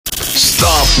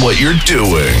Stop what you're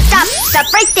doing.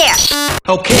 Stop right there.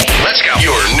 Okay, Let's go.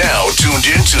 You're now tuned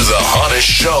into the hottest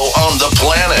show on the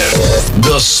planet,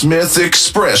 The Smith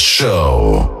Express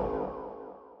Show.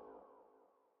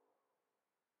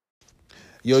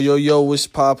 Yo, what's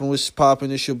poppin'?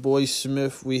 It's your boy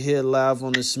Smith. We here live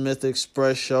on the Smith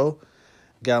Express Show.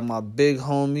 Got my big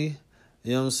homie,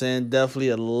 you know what I'm saying? Definitely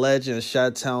a legend, a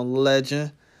Chi-Town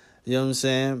legend. You know what I'm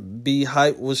saying? B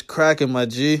Hype was cracking, my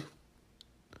G.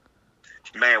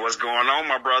 Man, what's going on,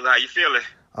 my brother? How you feeling?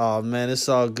 Oh, man, it's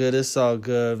all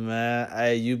good, man.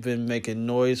 Hey, you've been making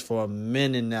noise for a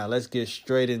minute now. Let's get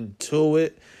straight into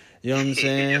it. You know what I'm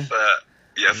saying?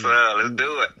 Yes, sir. Let's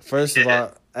do it. First of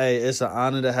all, hey, it's an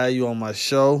honor to have you on my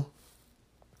show.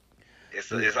 It's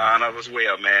an honor as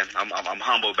well, man. I'm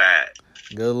humbled by it.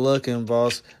 Good looking,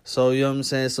 boss. So, you know what I'm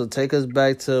saying? So, take us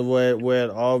back to where it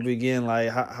all began. Like,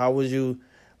 how was you,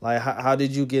 like, how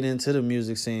did you get into the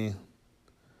music scene?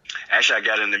 Actually, I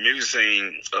got in the music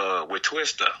scene with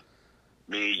Twista.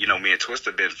 Me and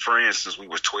Twista been friends since we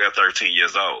was 12, 13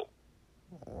 years old.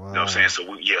 Wow. You know what I'm saying?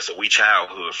 So we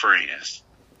childhood friends.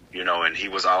 You know, and he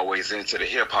was always into the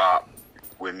hip hop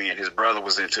when me and his brother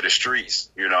was into the streets.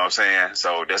 You know what I'm saying?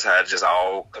 So that's how it just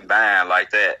all combined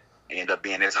like that. Ended up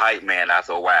being his hype man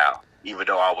after a while, even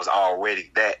though I was already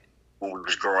that when we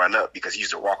was growing up, because he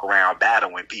used to walk around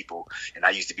battling people, and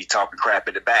I used to be talking crap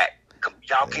in the back.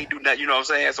 Y'all can't do nothing, you know what I'm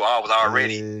saying? So I was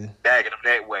already bagging him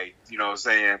that way, you know what I'm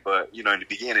saying? But, in the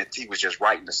beginning, he was just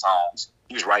writing the songs.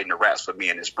 He was writing the raps for me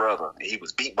and his brother, and he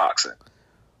was beatboxing.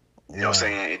 You know what I'm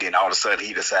saying? And then all of a sudden,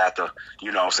 he decided to,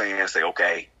 you know what I'm saying, say,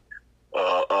 okay,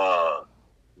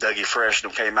 Dougie Fresh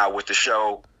came out with the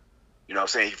show. You know what I'm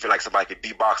saying? He feel like somebody could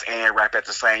beatbox and rap at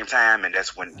the same time, and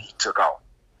that's when he took off.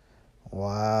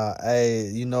 Wow.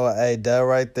 Hey, that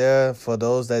right there, for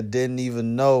those that didn't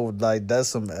even know, like, that's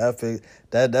some epic,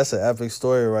 that's an epic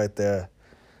story right there.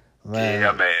 Man.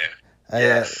 Yeah, man. Hey,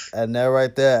 Yes. And that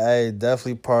right there, hey,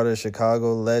 definitely part of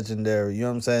Chicago legendary. You know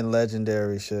what I'm saying?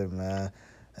 Legendary shit, man.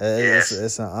 Yes.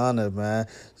 It's an honor, man.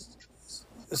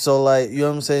 So, like, you know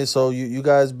what I'm saying? So, you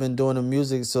guys been doing the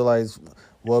music, so, like,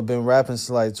 been rapping since,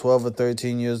 like, 12 or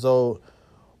 13 years old.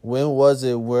 When was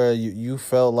it where you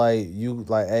felt like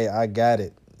hey, I got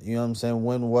it? You know what I'm saying?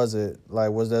 When was it? Like,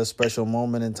 was there a special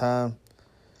moment in time?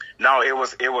 No, it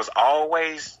was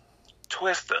always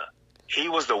Twista. He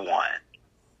was the one.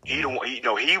 He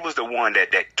was the one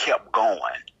that kept going,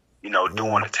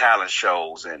 doing the talent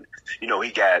shows. And,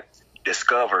 he got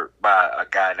discovered by a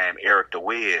guy named Eric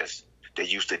DeWiz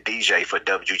that used to DJ for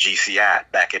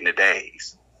WGCI back in the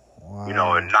days.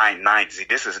 Wow. In 90,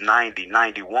 this is 90,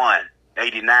 91,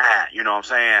 89, you know what I'm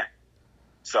saying?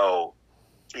 So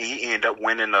he ended up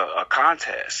winning a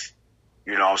contest,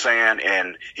 you know what I'm saying?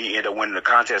 And he ended up winning the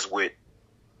contest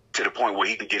to the point where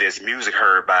he could get his music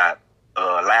heard by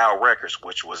Loud Records,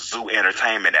 which was Zoo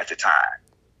Entertainment at the time.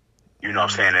 You know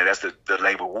what I'm saying? And that's the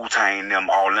label Wu-Tang,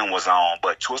 all them was on.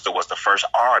 But Twista was the first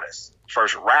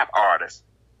rap artist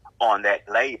on that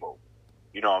label.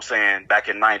 You know what I'm saying? Back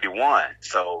in 91.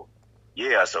 So,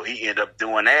 yeah, so he ended up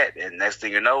doing that. And next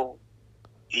thing you know,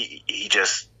 he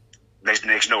just, next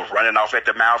running off at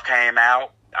the mouth came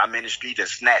out. I'm in the street and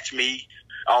snatched me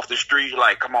off the street.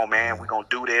 Like, come on, man, we're going to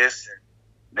do this. And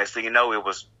next thing you know, it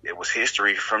was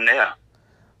history from there.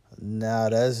 Nah,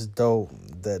 that's dope.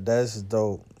 That's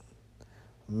dope.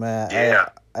 Man, yeah.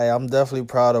 I'm definitely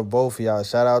proud of both of y'all.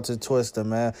 Shout out to Twista,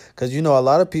 man. Because, a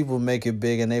lot of people make it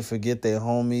big and they forget their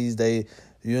homies.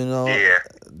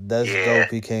 That's dope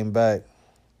he came back.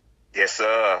 Yes,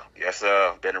 sir. Yes,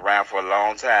 sir. Been around for a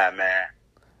long time,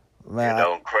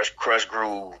 man. Crush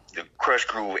Groove, the Crush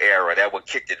Groove era, that what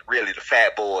kicked it really, the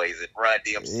Fat Boys and Run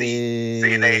DMC.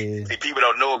 Yeah. See, people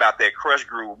don't know about that Crush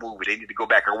Groove movie. They need to go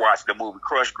back and watch the movie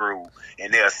Crush Groove,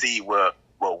 and they'll see what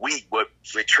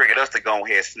triggered us to go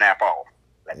ahead and snap off.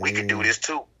 Like, we can do this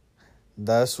too.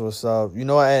 That's what's up. You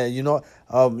know what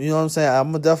I'm saying?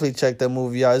 I'm gonna definitely check that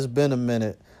movie out. It's been a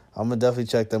minute. I'm gonna definitely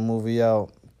check that movie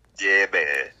out. Yeah,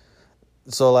 man.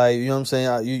 So, like, you know what I'm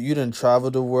saying? You done travel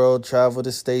the world, travel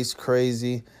the states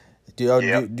crazy. Do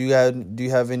you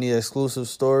have any exclusive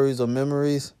stories or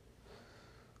memories?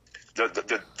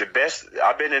 The best,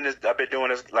 I've been doing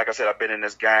this, like I said, I've been in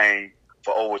this game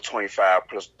for over 25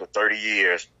 plus 30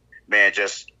 years. Man,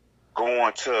 just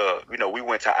going to, we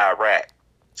went to Iraq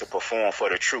to perform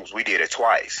for the troops. We did it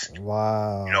twice.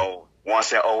 Wow.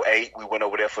 Once in 2008, we went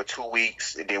over there for 2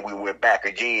 weeks, and then we went back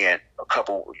again a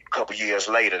couple years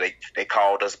later. They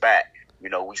called us back.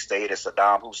 We stayed at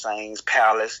Saddam Hussein's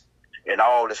palace and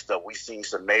all this stuff. We seen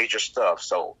some major stuff.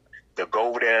 So to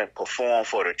go there and perform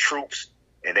for the troops,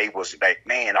 and they was like,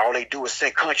 man, all they do is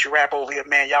sing country rap over here,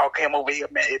 man. Y'all came over here,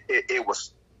 man. It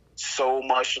was so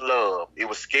much love. It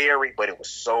was scary, but it was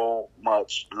so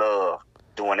much love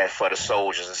doing that for the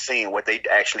soldiers and seeing what they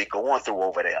actually going through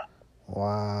over there.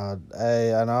 Wow.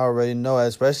 Hey, and I already know,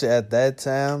 especially at that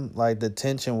time, like the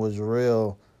tension was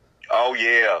real. Oh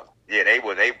yeah. Yeah,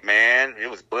 man, it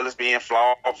was bullets being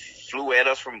flew at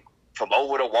us from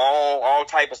over the wall, all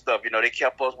type of stuff. They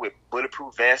kept us with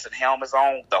bulletproof vests and helmets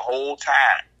on the whole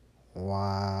time.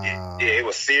 Wow. It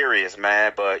was serious,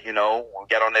 man. But when we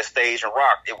got on that stage and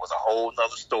rocked, it was a whole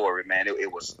nother story, man.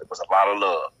 It was a lot of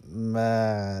love.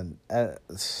 Man,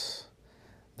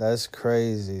 that's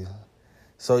crazy.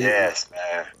 So yes,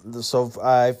 man. So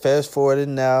I fast forwarded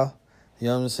now. You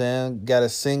know what I'm saying? Got a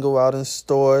single out in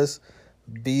stores.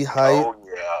 Be Hype. Oh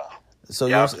yeah. So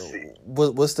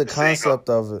what's the concept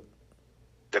of it?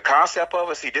 The concept of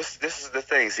it, see, this is the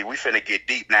thing. See, we finna get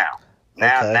deep now.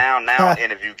 Now,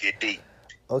 interview get deep.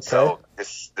 Okay. So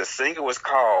the single was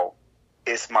called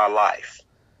 "It's My Life."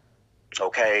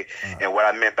 Okay, and what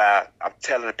I meant by I'm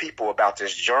telling the people about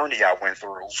this journey I went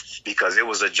through, because it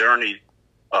was a journey,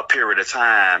 a period of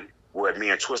time where me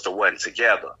and Twista wasn't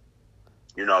together.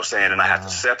 You know what I'm saying? And I had to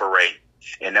separate,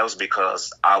 and that was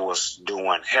because I was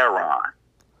doing heroin.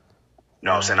 You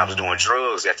know what I'm saying? I was doing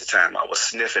drugs at the time. I was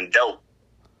sniffing dope.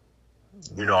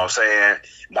 You know what I'm saying?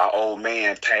 My old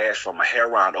man passed from a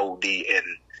heroin OD in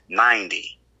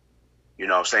 90. You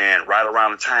know what I'm saying? Right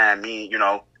around the time me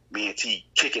and T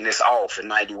kicking this off in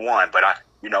 91. But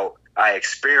I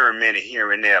experimented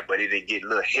here and there, but it didn't get a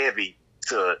little heavy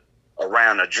to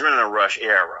around the adrenaline rush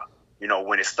era.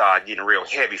 When it started getting real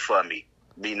heavy for me.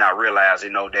 Me not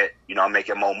realizing, that, I'm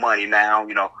making more money now.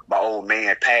 My old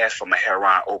man passed from a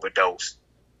heroin overdose.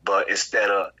 But instead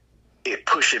of it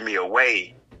pushing me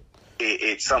away,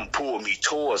 something pulled me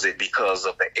towards it because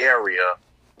of the area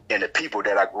and the people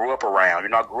that I grew up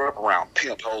around. I grew up around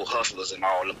pimp hole hustlers and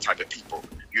all them type of people.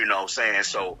 You know what I'm saying?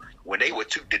 So when they would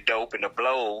took the dope and the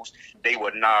blows, they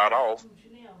would nod off.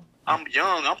 I'm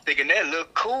young. I'm thinking that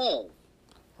look cool.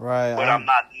 Right. But I'm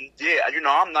not,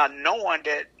 I'm not knowing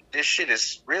that this shit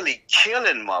is really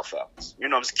killing motherfuckers.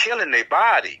 It's killing their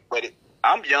body. But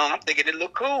I'm young. I'm thinking it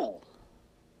look cool.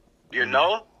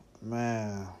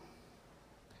 Man.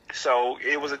 So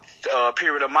it was a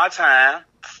period of my time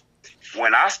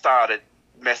when I started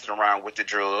messing around with the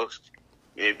drugs.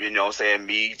 Me,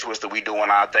 Twista, we doing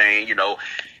our thing.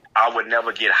 I would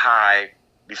never get high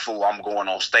before I'm going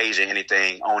on stage or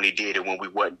anything. I only did it when we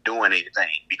wasn't doing anything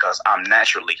because I'm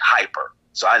naturally hyper.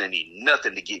 So I didn't need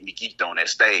nothing to get me geeked on that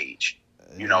stage.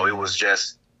 It was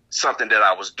just something that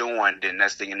I was doing. Then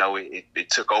next thing you know, it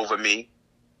took over me.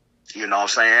 You know what I'm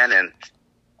saying? And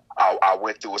I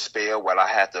went through a spell where I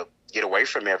had to get away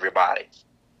from everybody.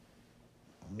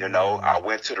 I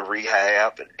went to the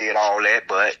rehab and did all that,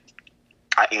 but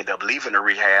I ended up leaving the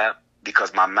rehab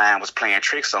because my mind was playing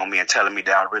tricks on me and telling me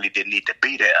that I really didn't need to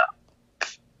be there.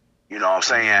 You know what I'm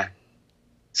saying?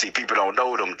 See, people don't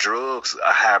know them drugs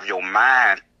have your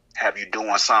mind, have you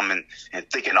doing something and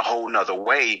thinking a whole nother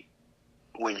way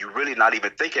when you're really not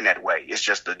even thinking that way. It's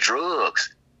just the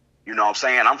drugs. You know what I'm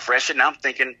saying? I'm fresh and I'm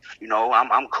thinking,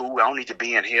 I'm cool. I don't need to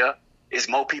be in here. There's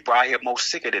more people out here more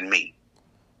sicker than me.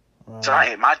 Right. So I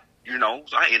end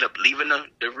up leaving the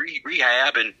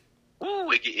rehab and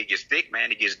it gets thick,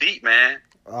 man. It gets deep, man.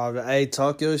 Hey,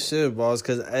 talk your shit, boss,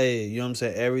 because, hey, you know what I'm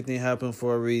saying? Everything happened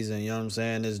for a reason, you know what I'm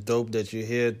saying? It's dope that you're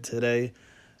here today,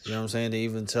 you know what I'm saying, to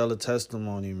even tell a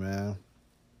testimony, man.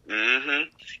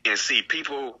 Mm-hmm. And see,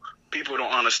 people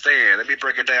don't understand. Let me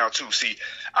break it down, too. See,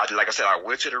 like I said, I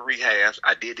went to the rehabs.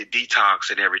 I did the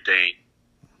detox and everything.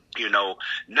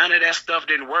 None of that stuff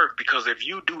didn't work because if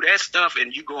you do that stuff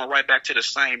and you going right back to the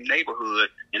same neighborhood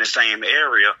in the same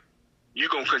area, you're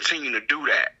going to continue to do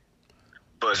that.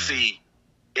 But see,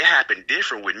 it happened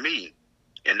different with me.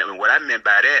 And what I meant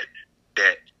by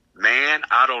that, man,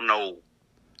 I don't know.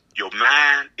 Your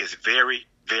mind is very,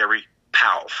 very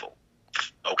powerful.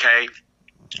 Okay?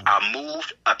 I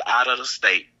moved up out of the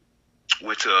state,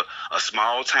 went to a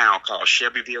small town called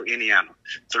Shelbyville, Indiana,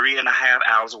 3.5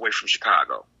 hours away from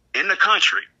Chicago, in the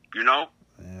country, Yeah.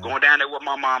 Going down there with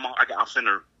my mama. I'm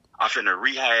finna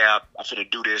rehab. I'm finna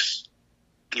do this,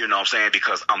 you know what I'm saying,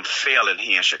 because I'm failing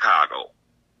here in Chicago.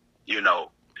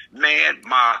 Man,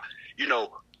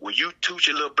 when you toot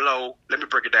your little blow, let me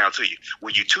break it down to you.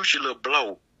 When you toot your little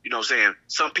blow, you know what I'm saying,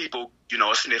 some people,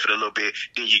 sniff it a little bit,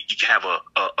 then you have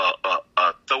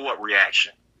a throw-up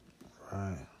reaction.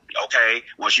 Right. Okay?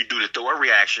 Once you do the throw-up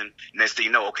reaction, next thing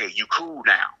you know, okay, you cool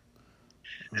now.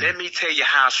 Mm. Let me tell you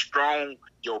how strong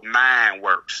your mind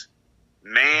works.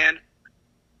 Man,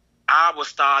 I was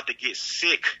starting to get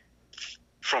sick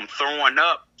from throwing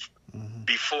up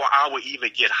before I would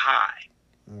even get high.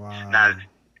 Wow.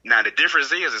 Now the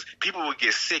difference is people will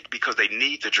get sick because they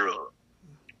need the drug.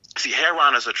 See,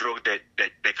 heroin is a drug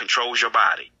that controls your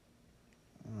body.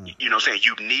 You know what I'm saying?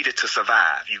 You need it to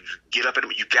survive. You get up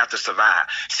and you got to survive.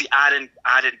 See, I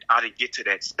didn't get to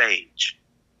that stage.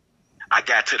 I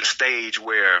got to the stage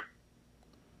where,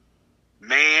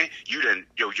 man, you done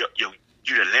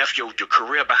left your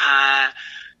career behind.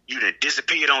 You done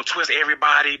disappeared on Twitter.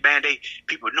 Everybody, man,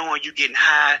 people knowing you getting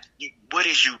high. What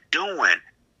is you doing?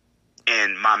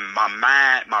 And my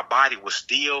mind, my body was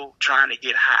still trying to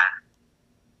get high.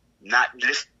 Not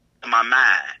listen to my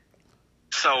mind.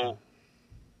 So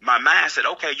my mind said,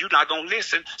 okay, you're not going to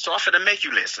listen, so I'm finna make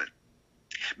you listen.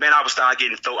 Man, I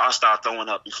start throwing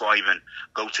up before I even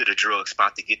go to the drug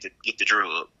spot to get the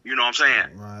drug. You know what I'm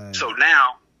saying? Right. So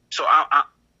now,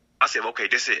 I said, okay,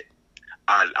 this is it.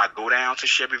 I go down to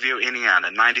Shelbyville,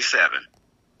 Indiana, 97.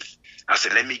 I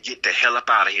said, let me get the hell up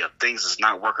out of here. Things is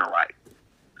not working right.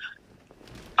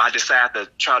 I decided to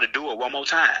try to do it one more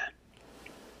time.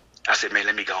 I said, man,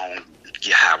 let me go and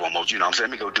get high one more. You know what I'm saying?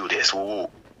 Let me go do this. Woo.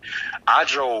 I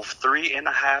drove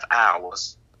 3.5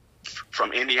 hours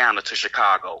from Indiana to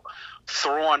Chicago,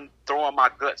 throwing my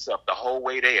guts up the whole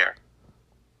way there,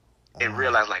 and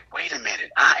realized, like, wait a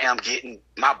minute,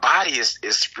 my body is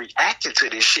reacting to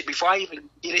this shit before I even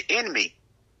get it in me.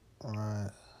 All right.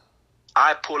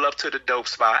 I pull up to the dope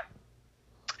spot.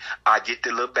 I get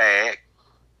the little bag.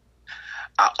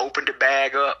 I open the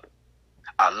bag up.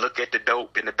 I look at the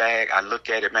dope in the bag. I look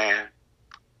at it, man,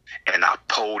 and I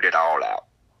pulled it all out.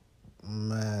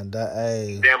 Man,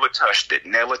 never touched it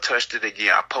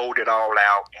again. I pulled it all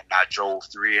out, and I drove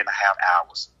 3.5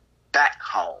 hours back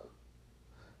home.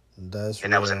 That's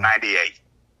and that was in 98.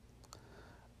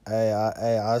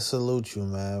 I salute you,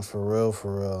 man. For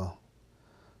real.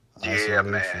 Yeah,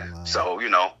 man. So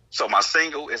so my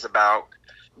single is about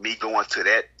me going through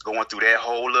that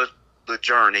whole little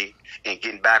journey and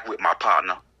getting back with my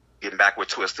partner, getting back with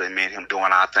Twista, and me and him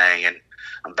doing our thing, and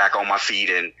I'm back on my feet,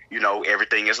 and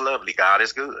everything is lovely. God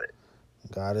is good.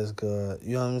 God is good.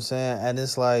 You know what I'm saying? And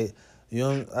it's like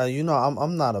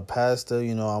I'm not a pastor.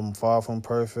 I'm far from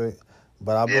perfect,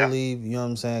 but I believe you know what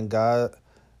I'm saying.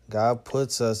 God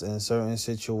puts us in certain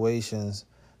situations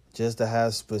just to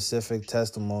have specific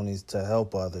testimonies to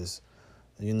help others.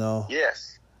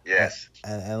 Yes.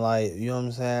 And like, you know what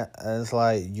I'm saying? And it's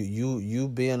like you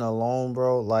being alone,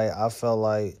 bro, like I felt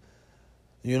like,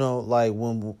 like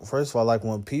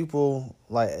when people,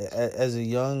 like as a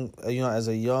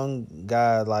young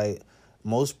guy, like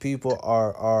most people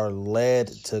are led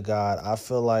to God. I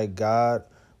feel like God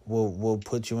will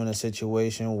put you in a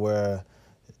situation where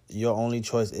your only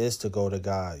choice is to go to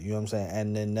God. You know what I'm saying?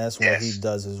 And then that's when he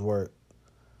does his work.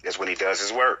 That's when he does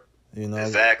his work.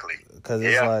 Exactly. Because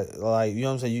it's like you know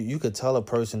what I'm saying. You could tell a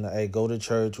person, hey, go to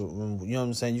church. You know what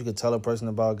I'm saying. You could tell a person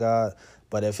about God,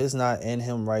 but if it's not in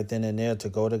him right then and there to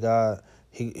go to God,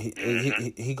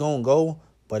 he gonna go,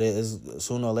 but it is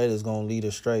sooner or later it's gonna lead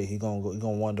astray. He gonna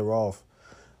wander off.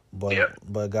 But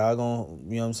God gonna,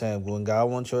 you know what I'm saying. When God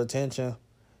wants your attention,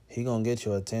 he gonna get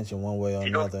your attention one way or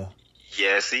another.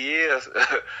 Yes, he is.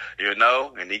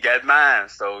 And he got mine.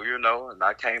 So and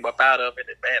I came up out of it,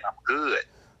 and man, I'm good.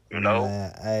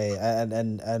 Man, hey,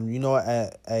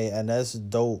 and that's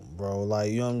dope, bro.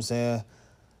 Like, you know what I'm saying?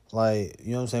 Like,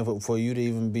 you know what I'm saying? For you to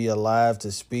even be alive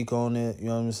to speak on it, you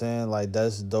know what I'm saying? Like,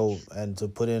 that's dope. And to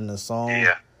put it in a song,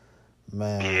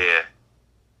 man.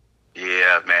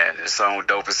 Yeah, man. The song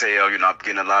dope as hell. I'm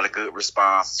getting a lot of good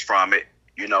responses from it,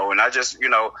 and I just,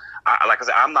 I like I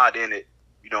said, I'm not in it,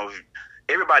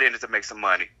 everybody in it to make some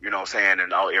money, you know what I'm saying,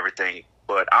 and everything.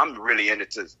 But I'm really in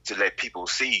it to let people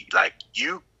see, like,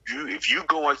 if you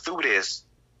going through this,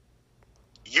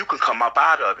 you can come up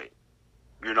out of it.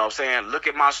 You know what I'm saying? Look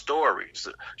at my stories.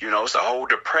 It's a whole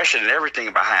depression and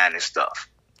everything behind this stuff.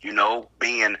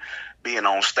 Being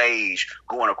on stage,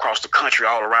 going across the country,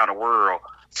 all around the world,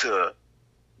 to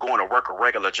going to work a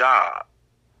regular job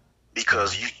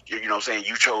because you know what I'm saying,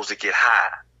 you chose to get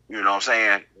high. You know what I'm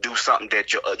saying? Do something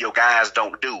that your guys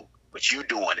don't do, but you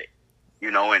doing it.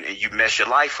 And you mess your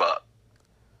life up.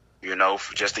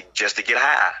 Just to get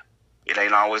high. It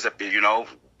ain't always you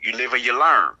live and you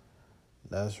learn.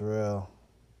 That's real.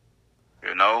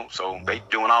 So they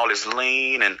doing all this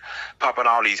lean and popping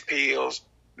all these pills.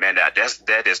 Man, that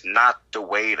is not the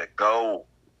way to go.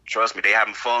 Trust me, they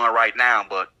having fun right now,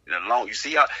 but you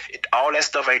see how all that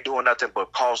stuff ain't doing nothing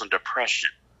but causing depression.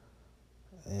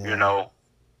 Yeah.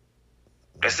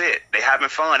 That's it. They having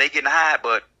fun, they getting high,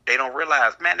 but they don't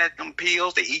realize, man, that them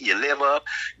pills, they eat your liver up,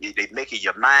 they making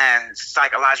your mind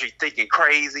psychologically thinking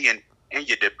crazy, and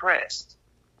you're depressed.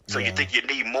 So you think you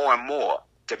need more and more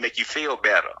to make you feel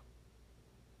better.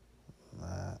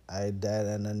 And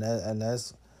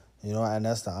that's and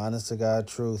that's the honest to God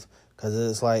truth. Cause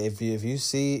it's like if you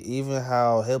see even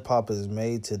how hip hop is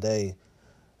made today,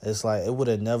 it's like it would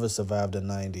have never survived the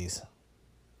 90s.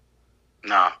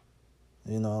 Nah.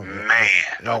 You know, man.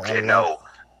 No.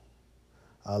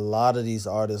 A lot of these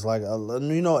artists, like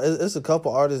it's a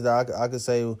couple artists that I could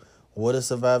say would have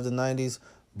survived the 90s,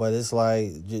 but it's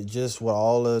like just with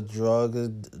all the drug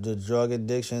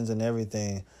addictions and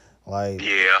everything, like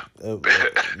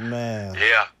man,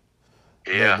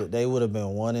 yeah, they would have been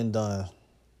one and done.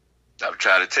 I'm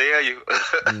trying to tell you,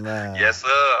 yes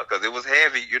sir, because it was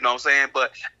heavy, you know what I'm saying?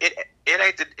 But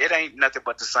it ain't nothing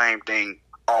but the same thing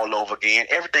all over again.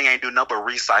 Everything ain't do nothing but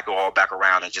recycle all back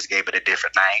around and just gave it a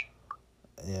different name.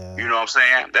 Yeah. You know what I'm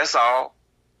saying? That's all.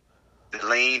 The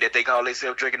lean that they call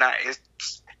themselves drinking now is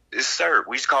syrup.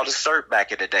 We used to call it syrup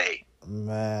back in the day.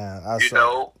 Man,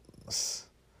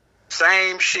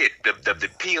 same shit. The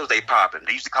pills they popping.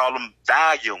 They used to call them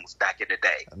volumes back in the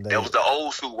day. That was the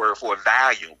old school word for a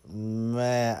volume.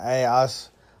 Man, hey,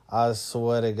 I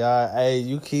swear to God, hey,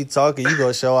 you keep talking, you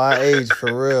gonna show our age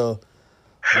for real.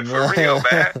 For real,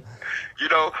 man. You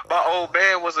know, my old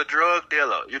man was a drug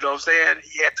dealer. You know what I'm saying?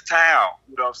 He had the town.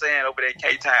 You know what I'm saying? Over there in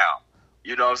K-Town.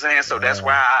 You know what I'm saying? So that's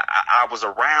why I was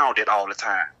around it all the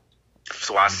time.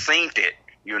 So I seen it,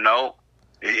 you know.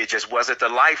 It just wasn't the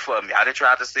life for me. I didn't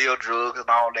try to sell drugs and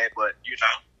all that, but, you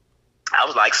know, I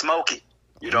was like Smokey.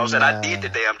 You know what I'm saying? I did the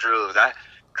damn drugs. I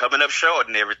coming up short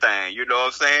and everything. You know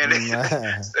what I'm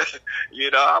saying?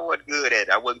 You know, I wasn't good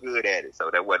at it. So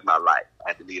that wasn't my life. I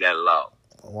had to leave that alone.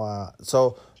 Wow.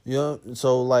 So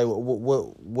like,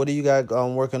 what do you got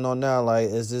working on now? Like,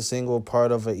 is this single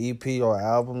part of an EP or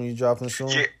album you dropping soon?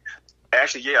 Yeah.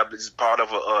 Actually, yeah, this is part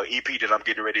of a EP that I'm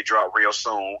getting ready to drop real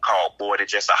soon called More Than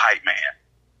Just a Hype Man.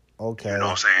 Okay. You know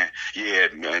what I'm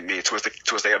saying? Yeah, me and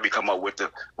Twista helped me come up with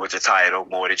the title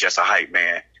More Than Just a Hype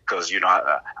Man, because, you know,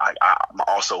 I'm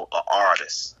also an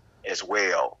artist as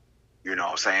well. You know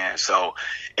what I'm saying? So,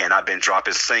 and I've been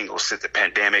dropping singles since the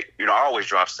pandemic. You know, I always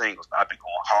drop singles. I've been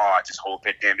going hard this whole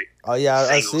pandemic. Oh, yeah,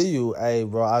 I see you. Hey,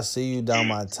 bro, I see you down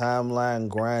my timeline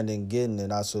grinding, getting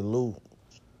it. I salute.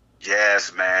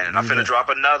 Yes, man. And I'm finna drop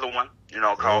another one, you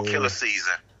know, called Killer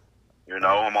Season. You know,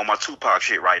 I'm on my Tupac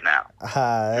shit right now.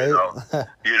 Hi. You know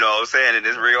what I'm saying? And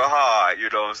it's real hard, you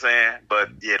know what I'm saying? But,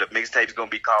 yeah, the mixtape's going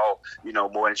to be called, you know,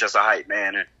 More Than Just a Hype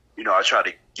Man. And, you know, I try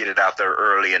to get it out there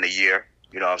early in the year.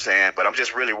 You know what I'm saying? But I'm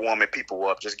just really warming people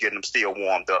up, just getting them still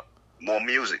warmed up. More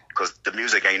music, because the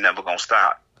music ain't never going to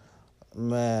stop.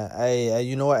 Man, hey,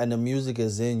 you know what? And the music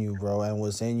is in you, bro. And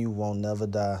what's in you won't never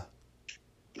die.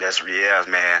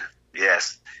 Man.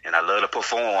 Yes. And I love to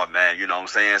perform, man. You know what I'm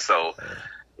saying? So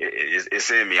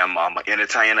it's in me. I'm an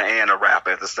entertainer and a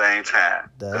rapper at the same time.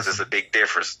 Because it's a big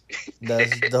difference.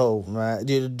 That's dope, man.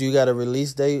 Do you got a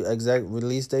exact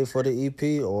release date for the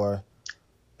EP, or?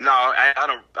 No, I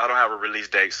don't have a release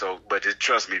date. So, but just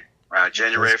trust me, around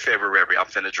January, February, I'm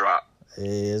finna drop.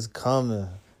 It's coming.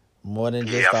 More Than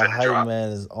Just a Hype Man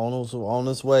is on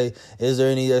its way. Is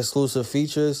there any exclusive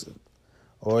features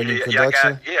or any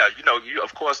production? You know,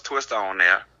 of course, Twista on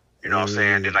there. You know what I'm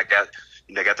saying? Then I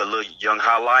got the little young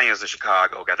High Lions in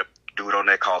Chicago. Got a dude on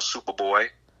there called Superboy.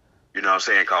 You know what I'm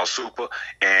saying? Called Super,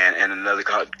 and another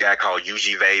guy called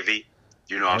UG Vavy.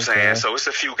 You know what I'm saying? So it's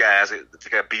a few guys. They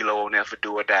got B-Lo on there for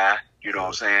Do or Die. You know what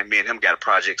I'm saying? Me and him got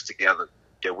projects together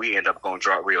that we end up going to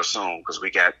drop real soon, because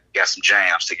we got some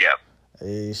jams together.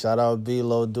 Hey, shout out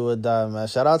B-Lo, Do or Die, man.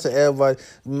 Shout out to everybody.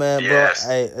 Man, yes.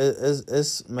 Bro, hey,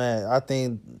 it's man, I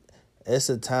think it's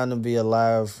a time to be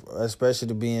alive, especially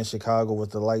to be in Chicago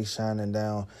with the light shining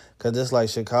down. Because it's like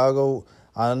Chicago,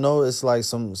 I know it's like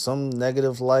some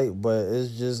negative light, but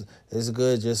it's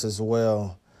good just as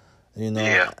well. You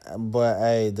know, but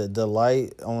hey, the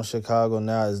light on Chicago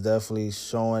now is definitely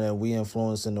showing that we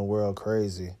influencing the world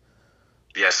crazy.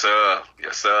 Yes, sir.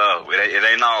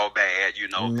 It ain't all bad, you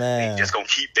know. Man. They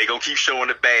gonna keep showing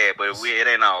the bad, but it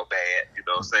ain't all bad. You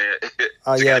know what I'm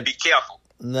saying? You gotta be careful,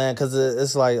 man, because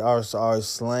it's like our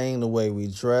slang, the way we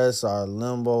dress, our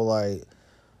limbo, like,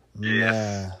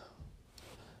 man.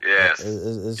 Yes.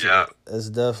 It's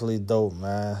definitely dope,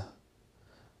 man.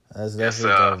 That's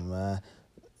definitely dope, man.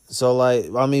 So, like,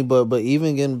 I mean, but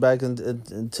even getting back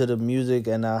into the music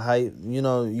and the hype, you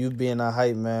know, you being a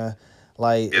hype man,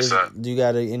 like, do you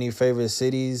got any favorite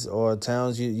cities or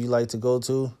towns you like to go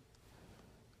to?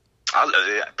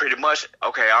 Pretty much,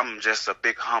 okay, I'm just a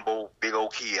big old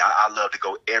kid. I love to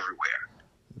go everywhere.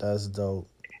 That's dope.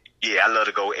 Yeah, I love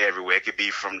to go everywhere. It could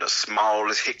be from the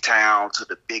smallest hick town to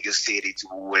the biggest city to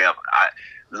whatever.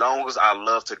 long as I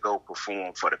love to go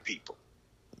perform for the people.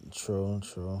 True.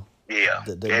 Yeah,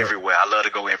 everywhere. I love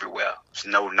to go everywhere. There's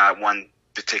not one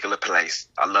particular place.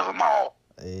 I love them all.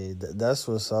 Hey, that's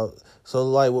what's up. So,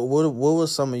 like, what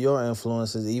was some of your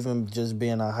influences, even just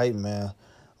being a hype man?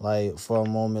 Like, for a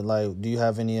moment, like, do you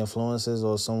have any influences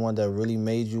or someone that really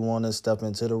made you want to step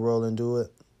into the role and do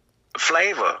it?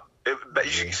 Flavor.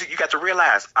 You got to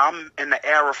realize, I'm in the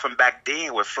era from back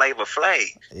then with Flavor Flav.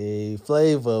 Hey,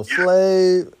 Flavor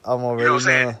Flav. I'm already know what I'm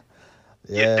saying?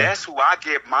 Yeah, that's who I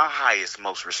give my highest,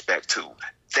 most respect to.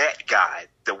 That guy,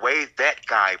 the way that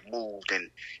guy moved and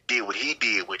did what he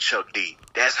did with Chuck D.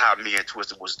 That's how me and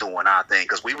Twister was doing our thing.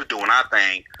 Because we were doing our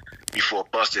thing before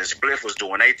Busta and Spliff was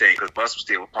doing their thing. Because Busta was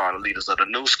still part of the leaders of the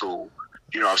new school.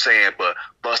 You know what I'm saying? But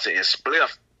Busta and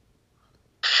Spliff,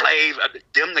 Flav,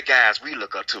 them the guys we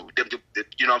look up to. Them,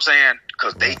 you know what I'm saying?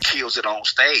 Because they kills it on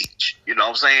stage. You know what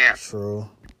I'm saying? True.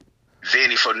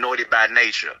 Vinny for Naughty by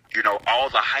Nature, you know, all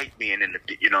the hype men in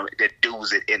the, you know, that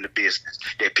does it in the business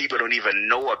that people don't even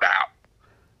know about.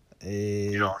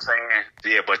 You know what I'm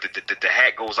saying? Yeah, but the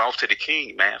hat goes off to the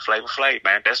king, man. Flavor Flav,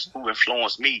 man. That's who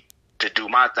influenced me to do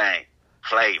my thing.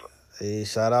 Flavor. Hey,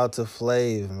 shout out to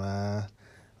Flav, man.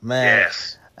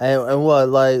 Yes. And what,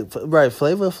 like, right,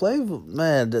 Flavor Flav,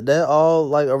 man, that all,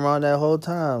 like, around that whole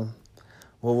time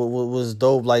was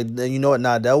dope. Like, you know what,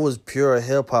 that was pure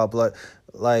hip-hop,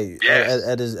 yes.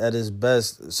 at his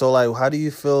best. So, like, how do you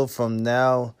feel from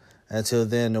now until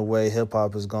then, the way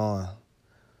hip-hop is gone?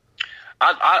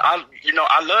 I you know,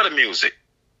 I love the music.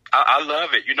 I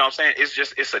love it. You know what I'm saying?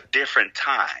 It's a different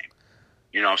time.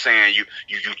 You know what I'm saying?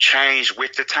 You change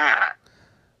with the time.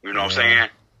 You know what I'm saying?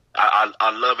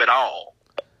 I love it all.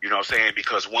 You know what I'm saying?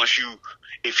 Because once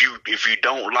if you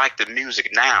don't like the music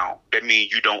now, that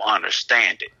means you don't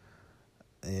understand it.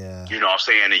 Yeah. You know what I'm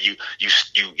saying? And you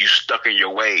stuck in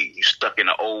your way. You stuck in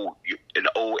the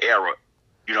old era.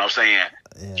 You know what I'm saying?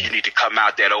 Yeah. You need to come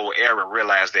out that old era and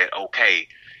realize that, okay,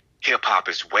 hip hop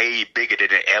is way bigger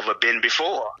than it ever been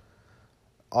before.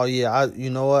 Oh yeah, you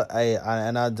know what?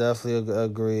 I definitely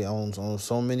agree on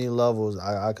so many levels.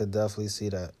 I could definitely see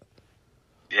that.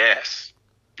 Yes.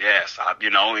 You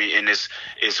know, and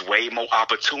it's way more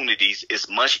opportunities. It's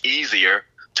much easier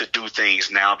to do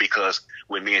things now because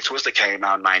when me and Twister came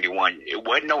out in 91, it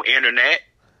wasn't no internet.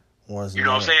 You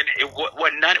know what I'm saying? It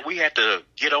wasn't nothing. We had to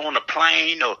get on a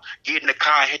plane or get in the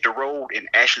car, hit the road, and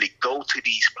actually go to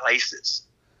these places.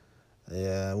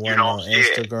 Yeah, wasn't no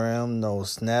Instagram, no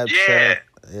Snapchat.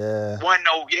 Yeah.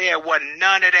 Wasn't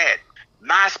none of that.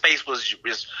 MySpace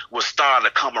was starting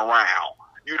to come around.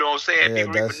 You know what I'm saying? Yeah,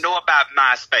 people even know about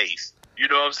MySpace. You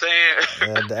know what I'm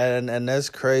saying? Yeah, and that's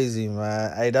crazy,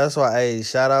 man. Hey, that's why. Hey,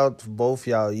 shout out to both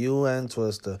y'all, you and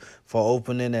Twister, for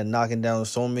opening and knocking down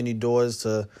so many doors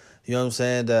to, you know what I'm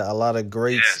saying, that a lot of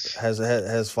greats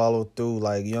has followed through.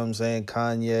 Like, you know what I'm saying,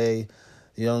 Kanye.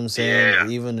 You know what I'm saying? Yeah.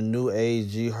 Even the new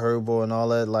age, G Herbo and all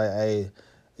that. Like, hey,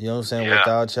 you know what I'm saying? Yeah.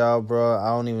 Without y'all, bro, I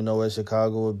don't even know where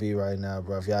Chicago would be right now,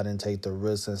 bro, if y'all didn't take the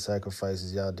risks and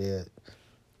sacrifices y'all did.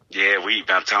 Yeah,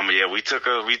 I'm telling you, we took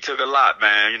a lot,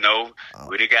 man. You know,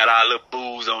 we done got our little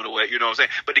booze on the way. You know what I'm saying?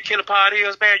 But the killer part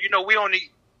is, man, you know, we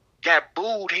only got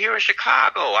booed here in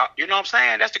Chicago. You know what I'm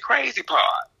saying? That's the crazy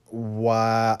part.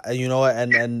 Wow, you know what?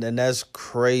 And that's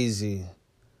crazy.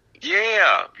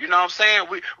 Yeah, you know what I'm saying?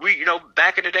 We you know,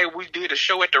 back in the day, we did a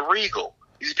show at the Regal.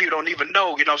 These people don't even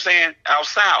know, you know what I'm saying? Out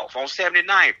south on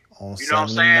 79th. On you know what I'm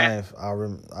saying? I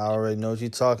already know what you're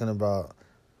talking about.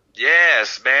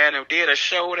 Yes, man. And we did a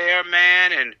show there,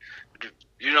 man. And,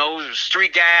 you know,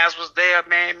 street guys was there,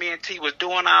 man. Me and T was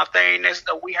doing our thing. Next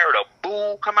thing we heard a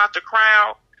boo come out the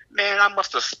crowd. Man, I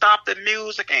must have stopped the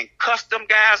music and cussed them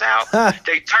guys out.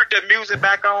 They turned the music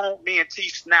back on. Me and T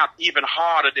snapped even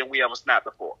harder than we ever snapped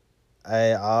before.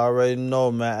 Hey, I already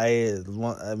know, man. Hey,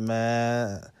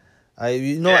 man.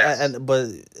 You know, Yes. but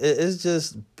it's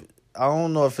just, I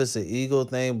don't know if it's an ego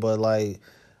thing, but like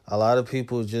a lot of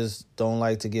people just don't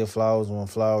like to give flowers when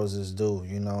flowers is due,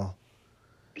 you know.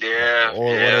 Yeah.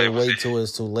 Or they wait till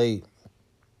it's too late.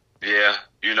 Yeah,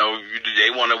 you know, they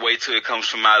want to wait till it comes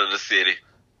from out of the city.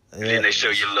 And then they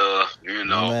show you love, you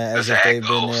know. Man, as if they've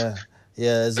been there.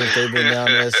 Yeah, as if they've been down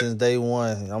there since day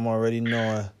one. I'm already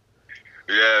knowing.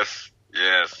 Yes.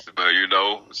 But you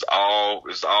know, it's all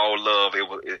love.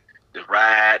 The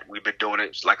ride. We've been doing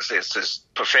it, like I said,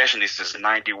 professionally since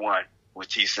 '91.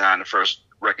 Which he signed the first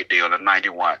record deal in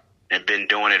 '91, and been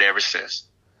doing it ever since.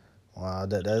 Wow,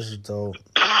 that's dope.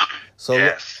 So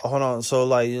yes. Hold on. So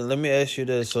like, let me ask you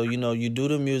this. So you know, you do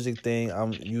the music thing.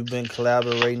 You've been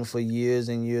collaborating for years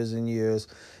and years and years.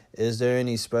 Is there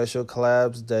any special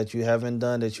collabs that you haven't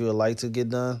done that you would like to get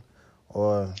done,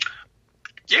 or?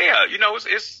 Yeah,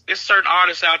 it's certain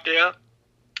artists out there.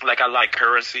 Like I like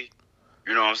Currency.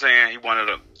 You know what I'm saying? He one of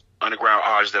the underground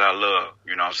artists that I love.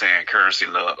 You know what I'm saying? Currency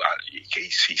love. He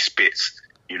spits.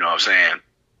 You know what I'm saying?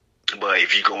 But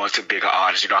if you go into bigger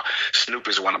artists, Snoop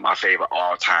is one of my favorite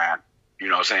all time. You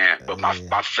know what I'm saying? But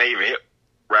my favorite hip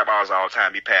rap artist all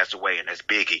time, he passed away, and that's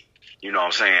Biggie. You know what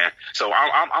I'm saying? So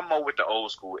I'm more with the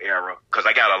old school era because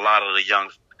I got a lot of the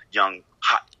young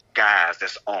hot guys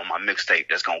that's on my mixtape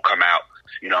that's gonna come out.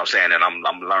 You know what I'm saying? And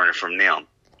I'm learning from them.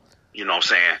 You know what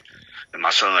I'm saying? And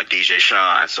my son DJ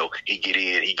Sean, so he get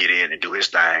in and do his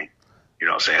thing. You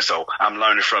know what I'm saying? So I'm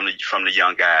learning from the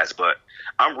young guys, but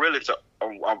I'm willing to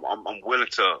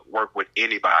work with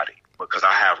anybody because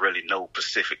I have really no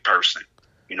specific person.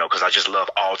 Because I just love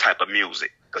all type of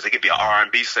music. Because it could be an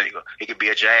R&B singer, it could be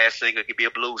a jazz singer, it could be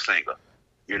a blues singer.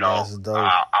 That's dope.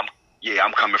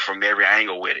 I'm coming from every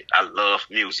angle with it. I love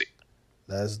music.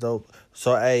 That's dope.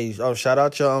 So, hey, shout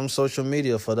out your social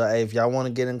media for if y'all want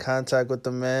to get in contact with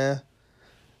the man.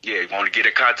 Yeah, you want to get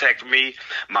in contact with me?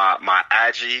 My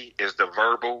IG is The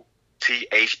Verbal,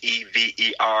 TheVerbal.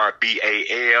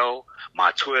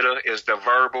 My Twitter is The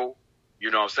Verbal.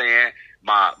 You know what I'm saying?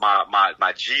 My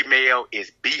Gmail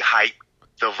is Bhype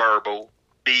The Verbal,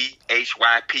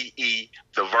 BHYPE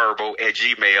The Verbal at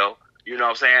Gmail. You know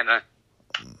what I'm saying?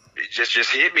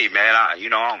 Just hit me, man.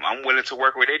 I'm willing to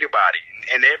work with anybody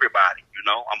and everybody.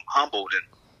 I'm humbled and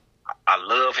I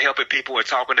love helping people and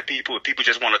talking to people. If people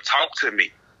just want to talk to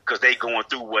me because they going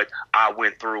through what I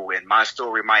went through and my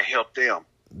story might help them.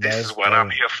 This is what I'm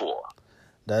here for.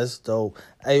 That's dope.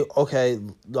 Hey, okay.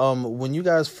 When you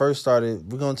guys first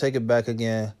started, we're gonna take it back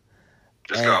again.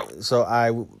 Let's go.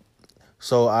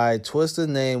 So I Twisted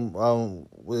name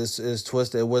is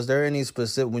Twisted. Was there any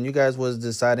specific when you guys was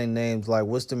deciding names? Like,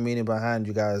 what's the meaning behind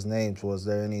you guys' names? Was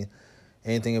there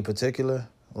anything in particular?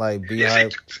 Like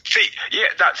Bhype?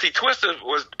 See, Twisted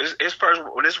was his first.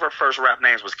 When his first rap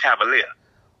names was Cavalier.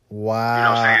 Wow. You know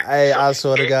what I'm saying? Hey, I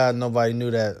swear to God, nobody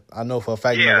knew that. I know for a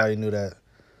fact nobody knew that.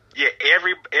 Yeah,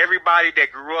 everybody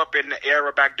that grew up in the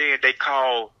era back then, they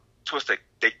call Twisted,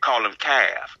 they call him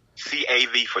Cav,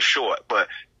 CAV for short. But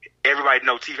everybody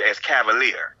know T as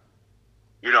Cavalier.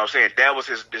 You know what I'm saying? That was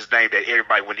his name that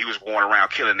everybody, when he was going around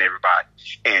killing everybody.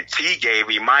 And T gave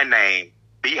me my name,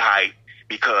 Bhype,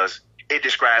 because it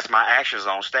describes my actions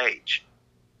on stage.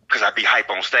 Because I be hype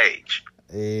on stage.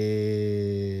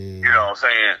 You know what I'm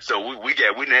saying? So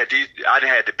I done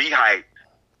had to be hype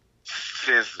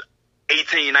since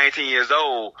 18, 19 years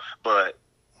old, but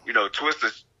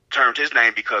Twisted turned his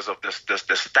name because of the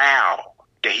style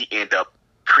that he ended up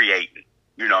creating.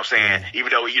 You know what I'm saying?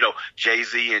 Even though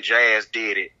Jay-Z and Jazz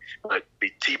did it, but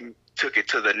T took it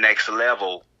to the next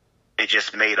level and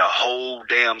just made a whole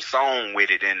damn song with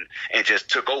it and just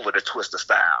took over the Twister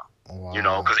style.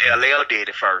 Wow. Because LL did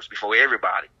it first before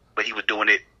everybody, but he was doing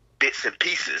it bits and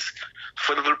pieces.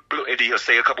 And he'll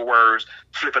say a couple words,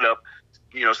 flip it up,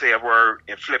 say a word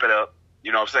and flip it up.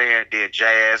 You know what I'm saying? Then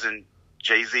Jazz and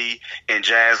Jay-Z and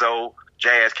Jazz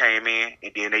came in,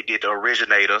 and then they did the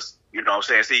Originators. You know what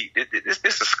I'm saying? See, this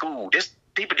is school.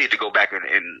 People need to go back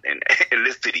and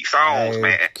listen to these songs,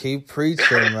 man. Keep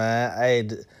preaching, man.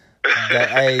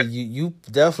 Hey, you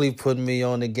definitely put me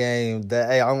on the game.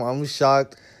 I'm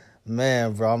shocked,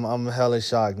 man, bro. I'm hella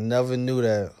shocked. Never knew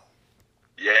that.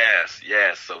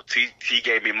 Yes. So T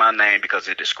gave me my name because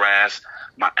it describes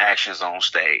my actions on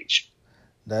stage.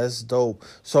 That's dope.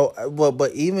 So,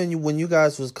 but even when you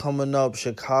guys was coming up,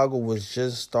 Chicago was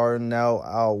just starting out.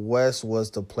 Out west was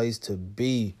the place to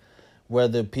be,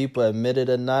 whether people admit it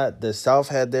or not. The South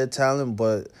had their talent,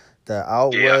 but the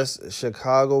out west,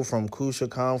 Chicago, from Kusha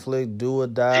Conflict, Do or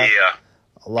Die.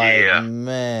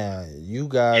 Man, you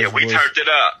guys. Yeah, we turned it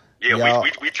up. Yeah,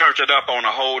 we turned it up on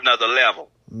a whole nother level.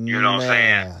 You know what I'm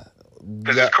saying?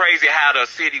 Because it's crazy how the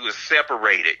city was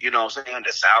separated. You know what I'm saying?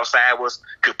 The South Side was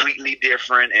completely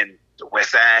different, and the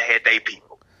West Side had their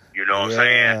people. You know what I'm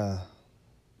saying?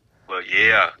 But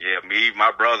me,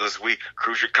 my brothers, we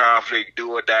Crucial Conflict,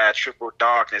 Do or Die, Triple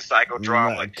Darkness,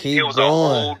 Psychodrama. It was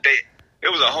going.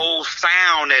 It was a whole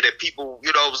sound that the people,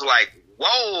 it was like,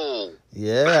 whoa.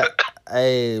 Yeah.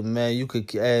 Hey, man, you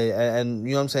could, and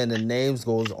you know what I'm saying? The names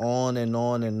goes on and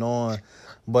on and on.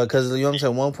 But because, you know what I'm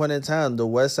saying, one point in time, the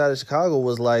west side of Chicago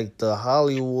was like the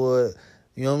Hollywood,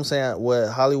 you know what I'm saying, what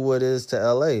Hollywood is to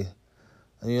L.A.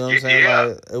 You know what I'm saying?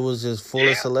 Like, it was just full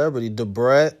of celebrity.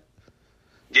 Debrat.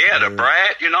 Yeah,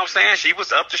 Debrat, you know what I'm saying? She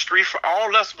was up the street. For all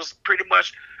of us was pretty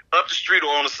much up the street or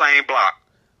on the same block.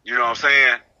 You know what I'm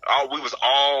saying? We was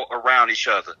all around each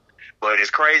other. But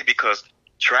it's crazy because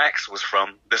Trax was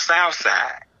from the South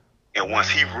Side. And once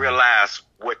he realized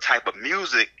what type of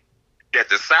music that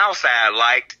the South Side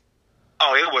liked,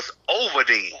 oh, it was over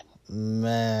then.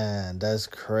 Man, that's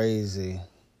crazy.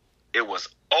 It was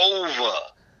over.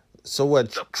 So what?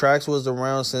 Trax was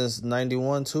around since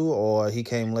 '91 too, or he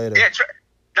came later? Yeah,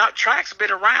 Trax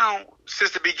been around since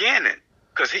the beginning.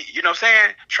 Cause he, you know what I'm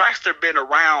saying? Traxter been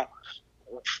around.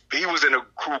 He was in a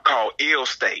crew called Ill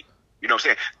State. You know what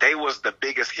I'm saying? They was the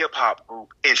biggest hip hop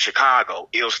group in Chicago.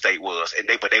 Ill State was,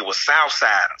 but they were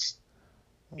Southsiders.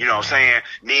 You know what I'm saying?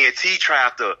 Me and T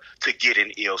tried to get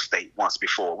in Ill State once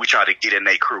before. We tried to get in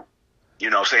their crew. You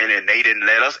know what I'm saying? And they didn't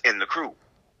let us in the crew.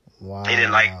 Wow. They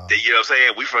didn't like, you know what I'm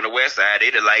saying? We from the West Side. They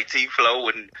didn't like T-Flow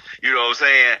and, you know what I'm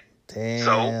saying? Damn.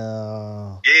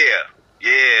 So, yeah.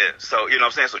 So, you know what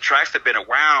I'm saying? So Trax had been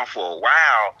around for a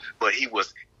while, but he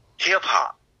was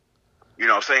hip-hop. You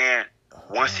know what I'm saying?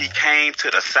 Once he came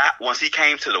to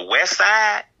the West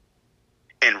Side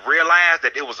and realized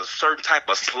that it was a certain type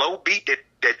of slow beat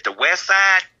that the West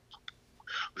Side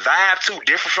vibe to,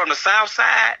 different from the South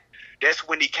Side, that's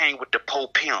when he came with the Po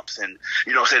Pimps and,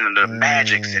 you know what I'm saying, the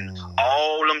Magics and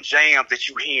all them jams that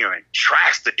you hearing.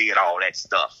 Traxter did all that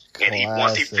stuff. And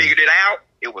once he figured it out,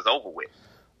 it was over with.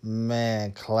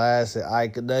 Man, classic.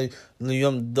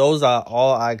 Those are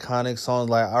all iconic songs.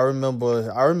 Like I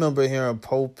remember hearing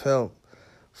Po Pimp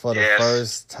for the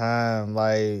first time.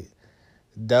 Like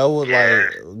that was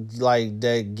like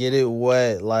that Get It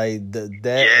Wet, like that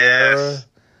era.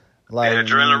 Like that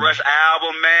Adrenaline Rush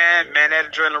album, man,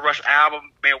 that Adrenaline Rush album,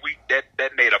 man,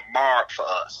 that made a mark for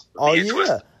us. Oh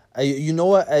yeah. Hey, you know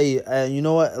what?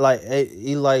 Like,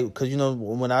 cause you know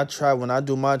when I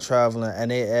do my traveling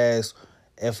and they ask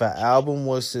if an album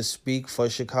was to speak for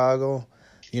Chicago,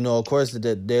 you know, of course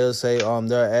they'll say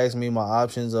they'll ask me my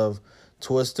options of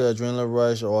Twista, Adrenaline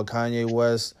Rush, or Kanye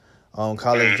West,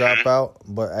 College Dropout.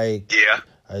 But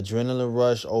Adrenaline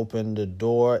Rush opened the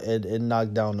door. It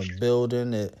knocked down the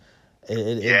building. It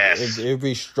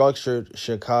restructured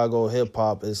Chicago hip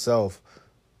hop itself.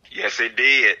 Yes, it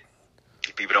did.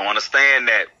 People don't understand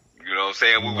that. You know what I'm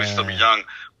saying? We were some young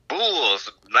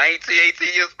bulls, 19,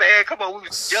 18 years back. Come on, we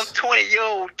was young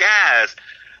 20-year-old guys.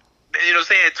 You know what I'm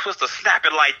saying? Twista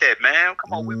snapping like that, man.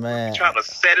 Come on, we trying to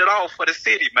set it off for the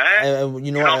city, man. And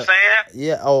you know what I'm saying?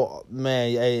 Yeah. Oh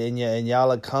man, and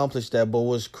y'all accomplished that. But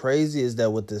what's crazy is that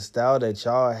with the style that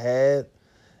y'all had,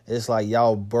 it's like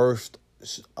y'all birthed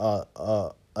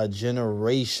a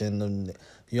generation.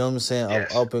 You know what I'm saying?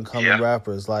 Of up and coming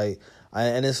rappers. Like,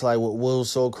 and it's like what was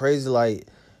so crazy. Like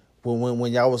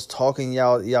when y'all was talking,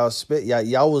 y'all spit,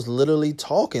 y'all was literally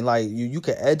talking. Like you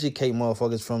could educate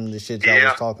motherfuckers from the shit y'all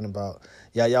was talking about.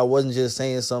 Y'all wasn't just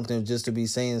saying something just to be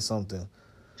saying something.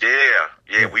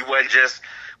 Yeah. We wasn't just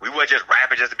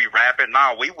rapping just to be rapping.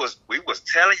 No, we was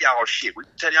telling y'all shit. We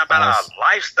telling y'all about our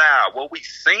lifestyle, what we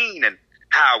seen, and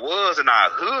how it was in our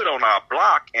hood on our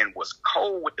block, and was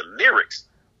cold with the lyrics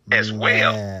as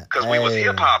well, because we was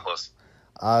hip hoppers.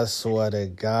 I swear to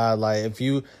God, like if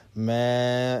you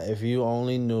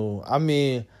only knew. I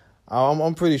mean,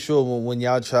 I'm pretty sure when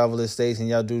y'all travel the States and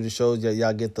y'all do the shows,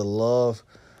 y'all get the love.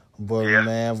 But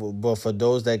but for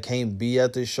those that can't be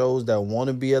at the shows, that want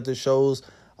to be at the shows,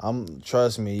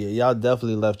 trust me, y'all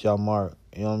definitely left y'all mark.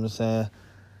 You know what I'm saying?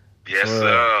 Yes,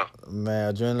 sir.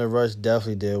 Man, Adrenaline Rush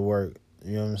definitely did work.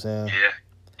 You know what I'm saying? Yeah.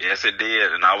 Yes, it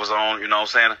did. And I was on, you know what I'm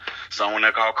saying, someone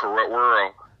that called Corrupt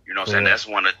World. You know what I'm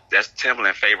saying? That's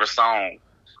Timbaland's favorite song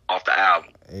off the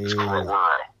album. It's Corrupt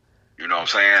World. You know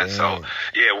what I'm saying? So,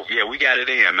 yeah, we got it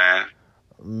in, man.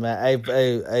 Man,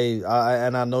 hey,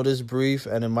 and I know this brief,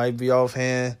 and it might be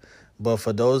offhand, but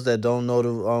for those that don't know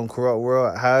the Corrupt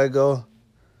World, how it go?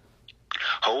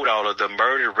 Hold all of the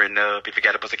murdering up. If you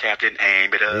got to put the captain,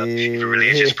 aim it up. If you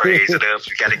religious, praise it up.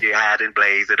 You got to get high and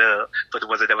blaze it up. For the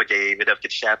ones that never gave it up, get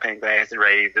the champagne glass and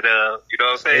raise it up. You know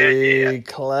what I'm saying? Hey,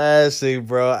 classic,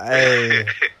 bro. Hey.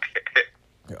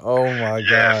 Oh my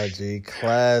God, G,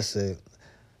 classic.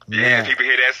 Man. Yeah, people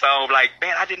hear that song like,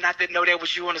 man, I didn't know that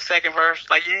was you on the second verse.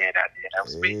 Like, that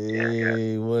was me.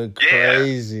 Hey, what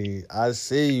crazy. I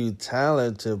see you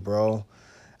talented, bro.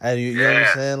 And you know what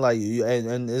I'm saying? Like,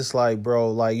 and it's like,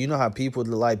 bro, like, you know how people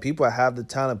have the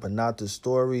talent, but not the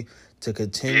story to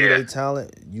continue their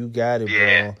talent. You got it,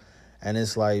 bro. And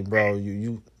it's like, bro,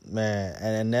 you man,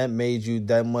 and that made you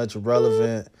that much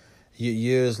relevant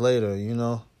years later, you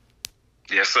know?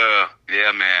 Yes, sir.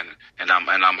 Yeah, man. And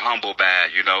I'm humble by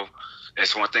it, you know.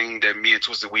 That's one thing that me and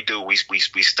Twista, we do. We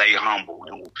stay humble,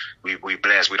 and we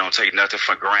blessed. We don't take nothing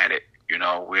for granted. You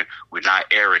know, we're not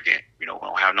arrogant. You know, we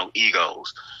don't have no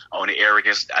egos. Only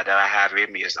arrogance that I have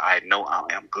in me is I know I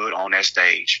am good on that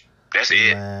stage. That's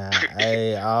it. Man,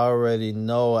 hey, I already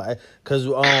know. Cause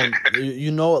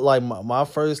you know, like my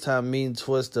first time meeting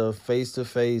Twista face to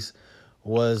face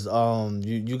was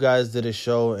you guys did a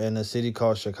show in a city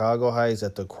called Chicago Heights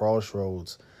at the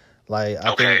Crossroads. Like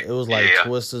I think it was like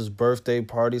Twista's birthday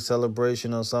party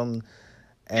celebration or something.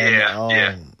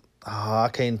 And I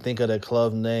can't think of the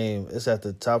club name. It's at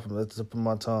the top of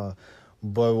my tongue.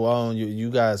 But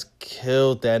you guys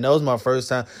killed that. And that was my first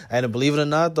time. And believe it or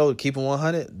not, though, keep it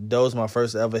 100, that was my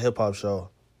first ever hip hop show.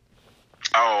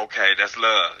 Oh, okay, that's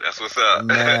love. That's what's up.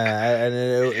 Man, and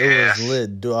it was lit.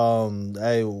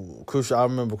 Hey, Crucial. I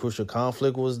remember Crucial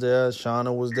Conflict was there.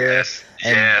 Shauna was there.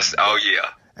 Yes. Oh yeah.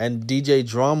 And DJ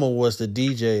Drama was the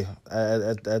DJ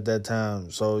at that time.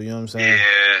 So you know what I'm saying?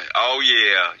 Yeah. Oh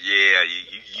yeah.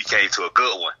 You came to a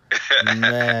good one.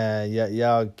 Man,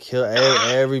 y'all killed.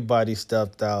 Everybody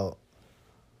stepped out.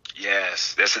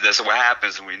 Yes, that's what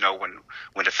happens when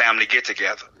when the family get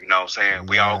together. You know what I'm saying?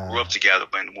 We all grew up together,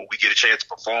 but when we get a chance to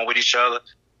perform with each other,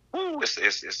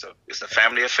 it's a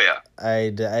family affair.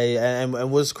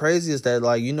 And what's crazy is that,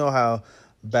 like, you know how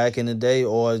back in the day,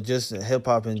 or just hip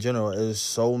hop in general, there's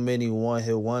so many one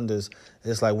hit wonders.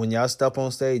 It's like when y'all step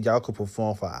on stage, y'all could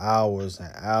perform for hours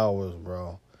and hours,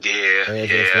 bro.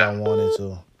 If y'all wanted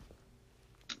to.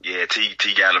 Yeah, T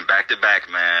got him back to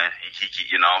back, man. He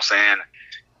you know what I'm saying?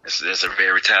 It's a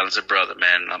very talented brother,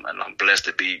 man. And I'm blessed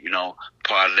to be,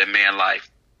 part of that man's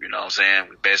life. You know what I'm saying?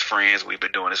 We're best friends. We've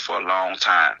been doing this for a long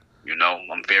time.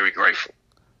 I'm very grateful.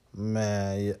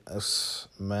 Man, yes,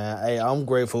 man. Hey, I'm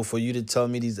grateful for you to tell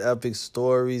me these epic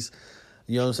stories.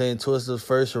 You know what I'm saying? Twista's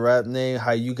first rap name,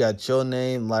 how you got your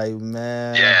name, like,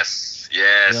 man. Yes, you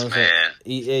know man.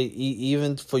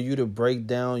 Even for you to break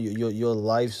down your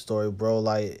life story, bro.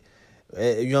 Like,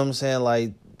 you know what I'm saying?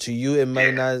 Like, to you, it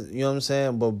may not, you know what I'm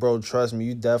saying? But, bro, trust me,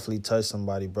 you definitely touched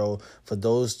somebody, bro. For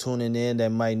those tuning in that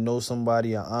might know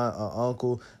somebody, an aunt, an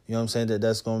uncle, you know what I'm saying,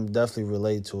 that's going to definitely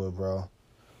relate to it, bro.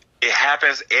 It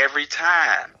happens every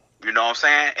time, you know what I'm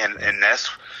saying? And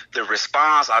that's the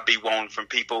response I be wanting from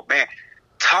people. Man,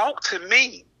 talk to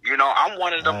me. I'm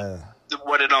one of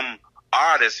them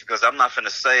artists, because I'm not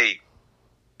finna say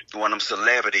one of them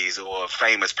celebrities or a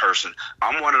famous person.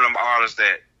 I'm one of them artists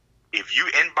that if you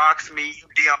inbox me, you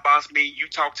DMbox me, you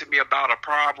talk to me about a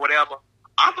problem, whatever,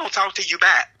 I'm going to talk to you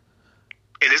back.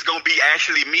 And it's going to be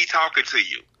actually me talking to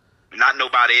you, not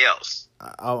nobody else.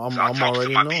 I'm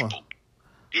already knowing. People.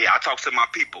 Yeah, I talk to my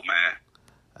people, man.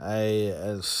 Hey,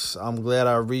 I'm glad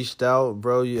I reached out,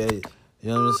 bro. You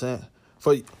know what I'm saying?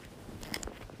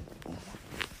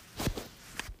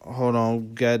 Hold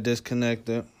on, got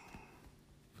disconnected.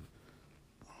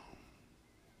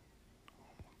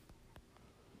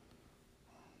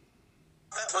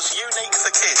 That was unique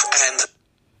for kids.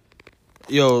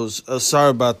 And yo, sorry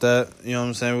about that. You know what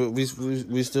I'm saying?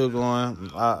 We still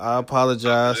going. I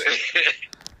apologize.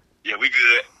 Yeah, we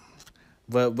good.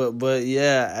 But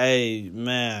yeah, hey,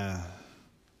 man,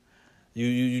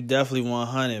 you definitely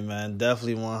 100, man.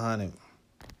 Definitely 100.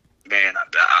 Man,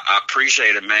 I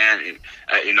appreciate it, man.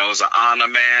 It's an honor,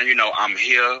 man. I'm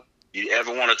here. You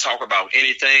ever want to talk about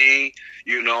anything,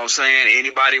 you know what I'm saying?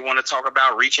 Anybody want to talk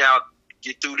about, reach out,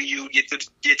 get through to you, get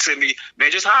to me,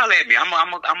 man, just holler at me.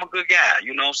 I'm a good guy,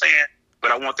 you know what I'm saying?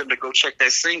 But I want them to go check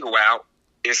that single out.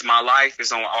 It's My Life.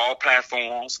 It's on all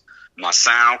platforms. My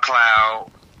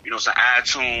SoundCloud,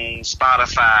 iTunes,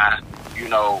 Spotify,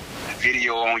 the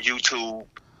video on YouTube.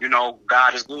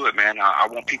 God is good, man. I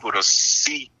want people to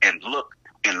see and look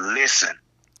and listen,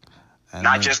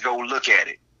 not just go look at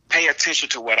it. Pay attention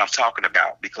to what I'm talking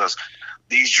about, because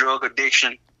these drugs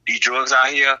out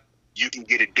here, you can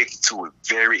get addicted to it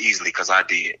very easily, because I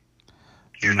did.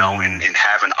 And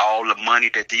having all the money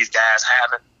that these guys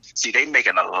have, see, they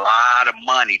making a lot of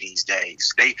money these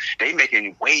days. They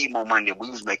making way more money than we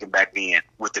was making back then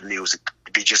with the music.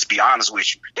 To just be honest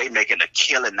with you, they making a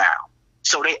killing now.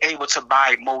 So they able to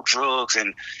buy more drugs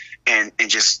and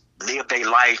just live their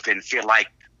life and feel like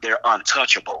they're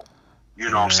untouchable. You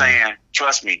know what I'm saying?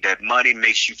 Trust me, that money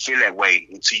makes you feel that way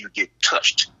until you get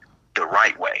touched the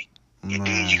right way. And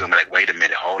then you're going to be like, wait a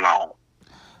minute, hold on.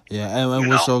 Yeah, and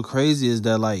what's so crazy is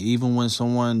that, like, even when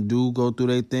someone do go through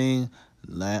their thing,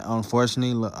 like,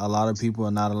 unfortunately, a lot of people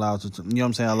are not allowed to, you know what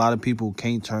I'm saying? A lot of people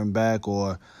can't turn back,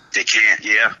 or they can't,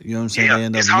 yeah. You know what I'm saying? They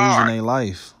end up losing their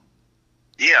life.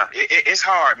 Yeah, it's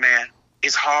hard, man.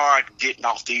 It's hard getting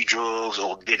off these drugs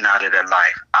or getting out of that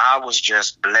life. I was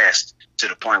just blessed to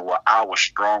the point where I was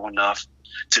strong enough,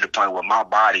 to the point where my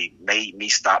body made me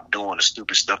stop doing the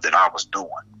stupid stuff that I was doing,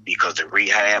 because the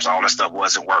rehabs, all that stuff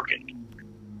wasn't working.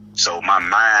 So my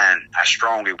mind, how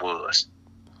strong it was.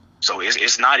 So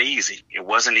it's not easy. It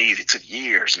wasn't easy. It took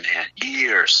years, man.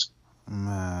 Years.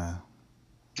 Man.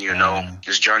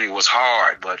 This journey was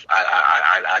hard, but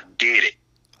I did it.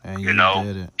 And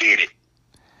did it.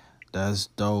 That's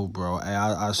dope, bro. Hey,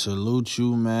 I salute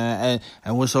you, man.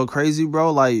 And what's so crazy,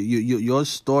 bro? Like your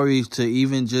story to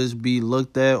even just be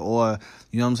looked at, or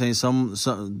you know what I'm saying, some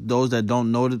those that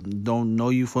don't know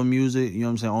you for music, you know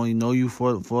what I'm saying, only know you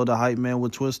for the hype man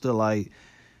with Twista. Like,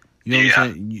 you know what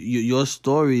I'm saying. Your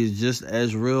story is just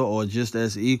as real or just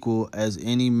as equal as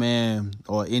any man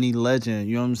or any legend.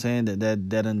 You know what I'm saying, that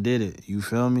done did it. You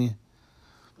feel me?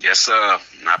 Yes, sir.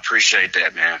 I appreciate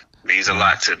that, man. Means a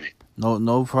lot to me.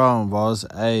 No problem, boss.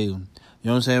 Hey, you know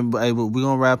what I'm saying? Hey, but we're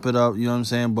gonna wrap it up, you know what I'm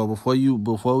saying? But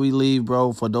before we leave,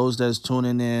 bro, for those that's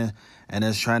tuning in and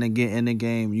that's trying to get in the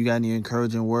game, you got any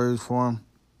encouraging words for them?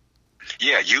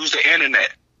 Yeah, use the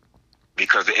internet,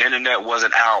 because the internet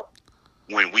wasn't out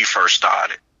when we first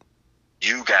started.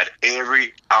 You got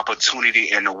every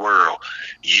opportunity in the world.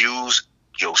 Use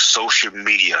your social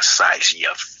media sites,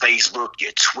 your Facebook,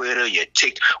 your Twitter, your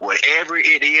TikTok, whatever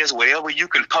it is, whatever you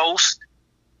can post,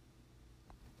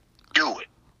 do it.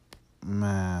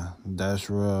 Man, that's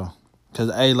real.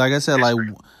 Cause hey, like I said, like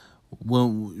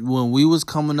when we was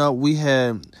coming up, we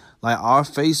had like our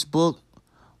Facebook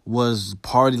was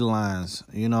party lines,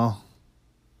 you know.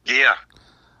 Yeah.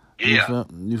 You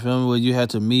feel me? Where you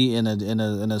had to meet in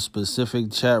a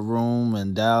specific chat room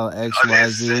and dial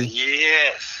XYZ.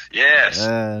 Yes.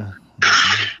 Yeah.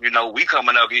 You know, we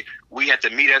coming up, we had to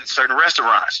meet at certain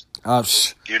restaurants.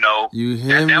 You know, you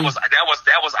hear me? That was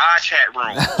our chat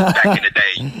room back in the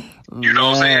day. You know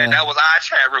what I'm saying? That was our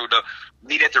chat room. To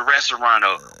meet at the restaurant,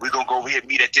 or we gonna go over here,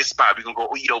 meet at this spot. We gonna go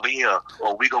eat over here,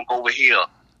 or we gonna go over here,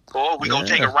 or we gonna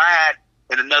take a ride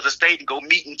in another state and go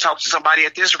meet and talk to somebody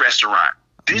at this restaurant.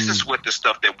 This is what the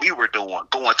stuff that we were doing,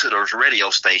 going to those radio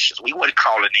stations. We wasn't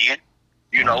calling in.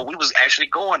 You know, we was actually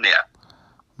going there.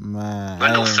 Man,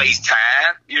 but no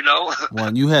FaceTime, you know.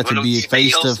 Well, you had to be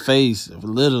face to face,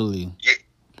 literally.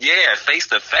 Yeah, face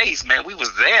to face, man. We was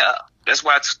there. That's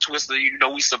why Twista, you know,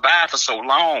 we survived for so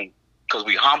long, because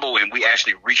we humble and we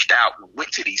actually reached out and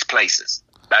went to these places.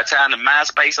 By the time the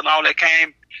MySpace and all that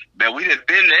came, man, we done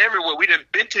been everywhere. We done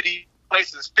been to these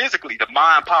places physically, the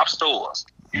mom and pop stores.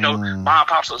 You know, mom and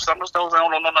pop stores. Some of the stores don't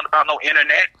know nothing about no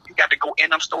internet. You got to go in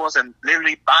them stores and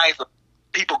literally buy. The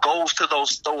people goes to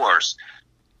those stores.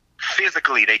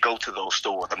 Physically, they go to those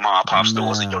stores, the mom and pop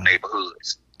stores in your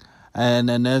neighborhoods. And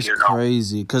that's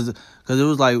crazy, cause it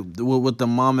was like with the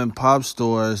mom and pop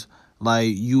stores,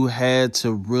 like you had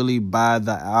to really buy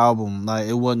the album. Like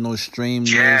it wasn't no stream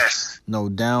list, no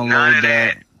download. None of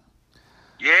that.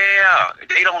 Yeah,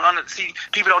 they don't see.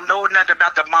 People don't know nothing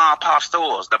about the mom and pop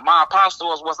stores. The mom and pop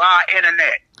stores was our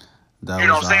internet. You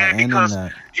know what I'm saying? Because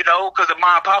the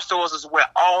mom and pop stores is where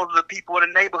all the people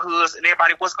in the neighborhoods and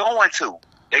everybody was going to.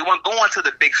 They weren't going to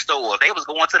the big stores. They was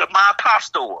going to the mom and pop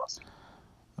stores.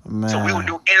 Man. So we would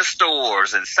do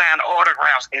in-stores and sign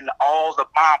autographs in all the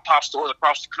mom and pop stores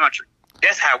across the country.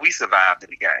 That's how we survived in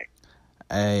the game.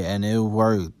 Hey, and it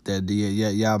worked. That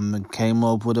y'all came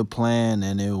up with a plan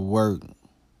and it worked.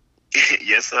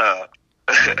 Yes, sir.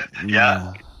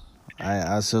 Yeah.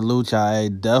 I salute y'all. Hey,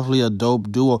 definitely a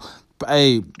dope duo.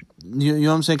 Hey, you know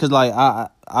what I'm saying? Because like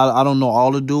I don't know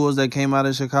all the duos that came out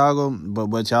of Chicago,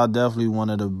 but y'all definitely one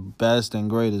of the best and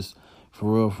greatest.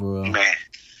 For real. Man.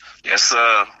 Yes,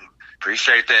 sir.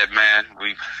 Appreciate that, man.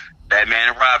 We Batman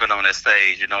and Robin on that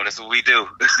stage. You know, that's what we do.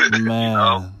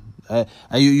 Man.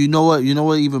 You know what? You know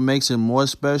what even makes it more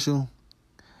special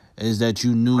is that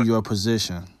you knew your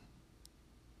position.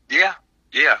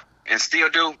 Yeah, and still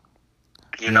do.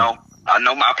 You know, I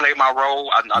know I play my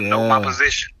role. I know my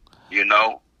position. You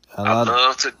know, I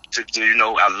love to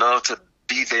I love to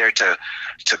be there to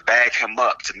back him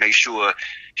up, to make sure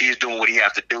he's doing what he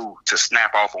has to do to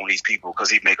snap off on these people, because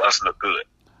he make us look good.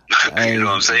 You know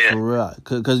what I'm saying? For real.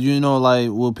 Because, you know, like,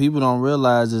 what people don't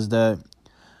realize is that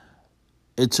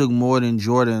it took more than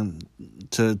Jordan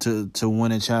to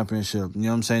win a championship. You know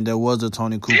what I'm saying? There was a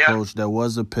Tony Kukoc, there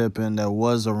was a Pippen, there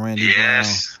was a Randy Brown.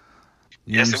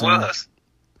 Yes, it was.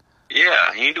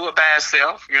 Yeah, he didn't do it by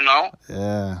himself, you know?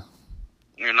 Yeah.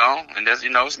 You know, and that's,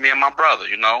 it's me and my brother,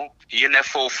 you know? He in that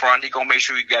forefront, he gonna make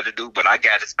sure he got to do, but I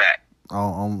got his back.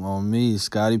 On me,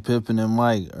 Scottie Pippen and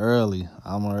Mike early.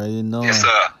 I'm already knowing. Yes,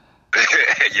 sir.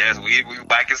 Yes, we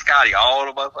backing Scottie all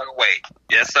the motherfucking way.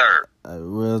 Yes, sir.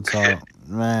 Real talk.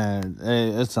 Man, hey,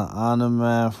 it's an honor,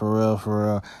 man, for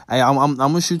real. Hey, I'm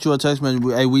gonna shoot you a text message.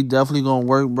 Hey, we definitely gonna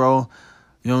work, bro.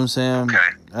 You know what I'm saying? Okay.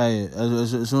 Hey,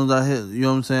 as soon as I hit, you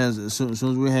know what I'm saying? As soon as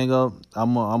we hang up,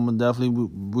 I'm gonna definitely,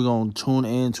 we're gonna tune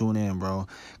in, bro.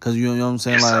 Cause you know what I'm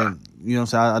saying? Yes, like, sir. you know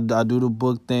what I'm saying? I do the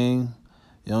book thing.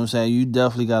 You know what I'm saying? You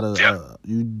definitely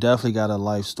got a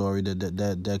life story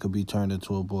that could be turned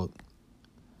into a book.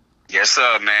 Yes,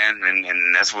 sir, man,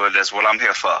 and that's what I'm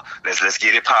here for. Let's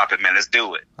get it popping, man. Let's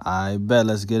do it. I bet.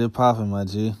 Let's get it popping, my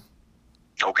G.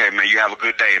 Okay, man. You have a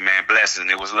good day, man. Blessings.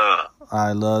 It was love.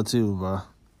 I love too, bro. All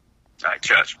right,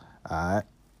 church. All right.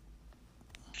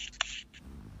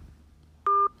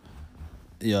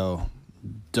 Yo,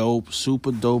 dope,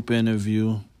 super dope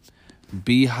interview.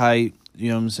 Be hype, you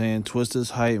know what I'm saying?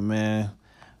 Twista's hype, man.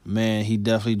 Man, he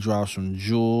definitely dropped some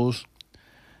jewels.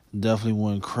 Definitely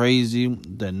went crazy.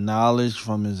 The knowledge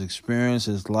from his experience,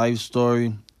 his life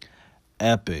story,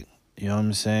 epic. You know what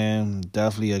I'm saying?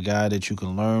 Definitely a guy that you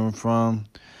can learn from.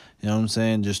 You know what I'm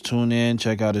saying? Just tune in,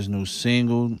 check out his new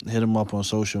single, hit him up on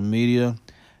social media.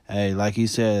 Hey, like he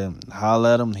said,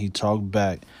 holla at him, he talked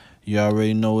back. You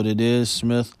already know what it is,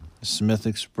 Smith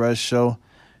Express Show,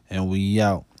 and we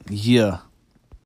out. Yeah.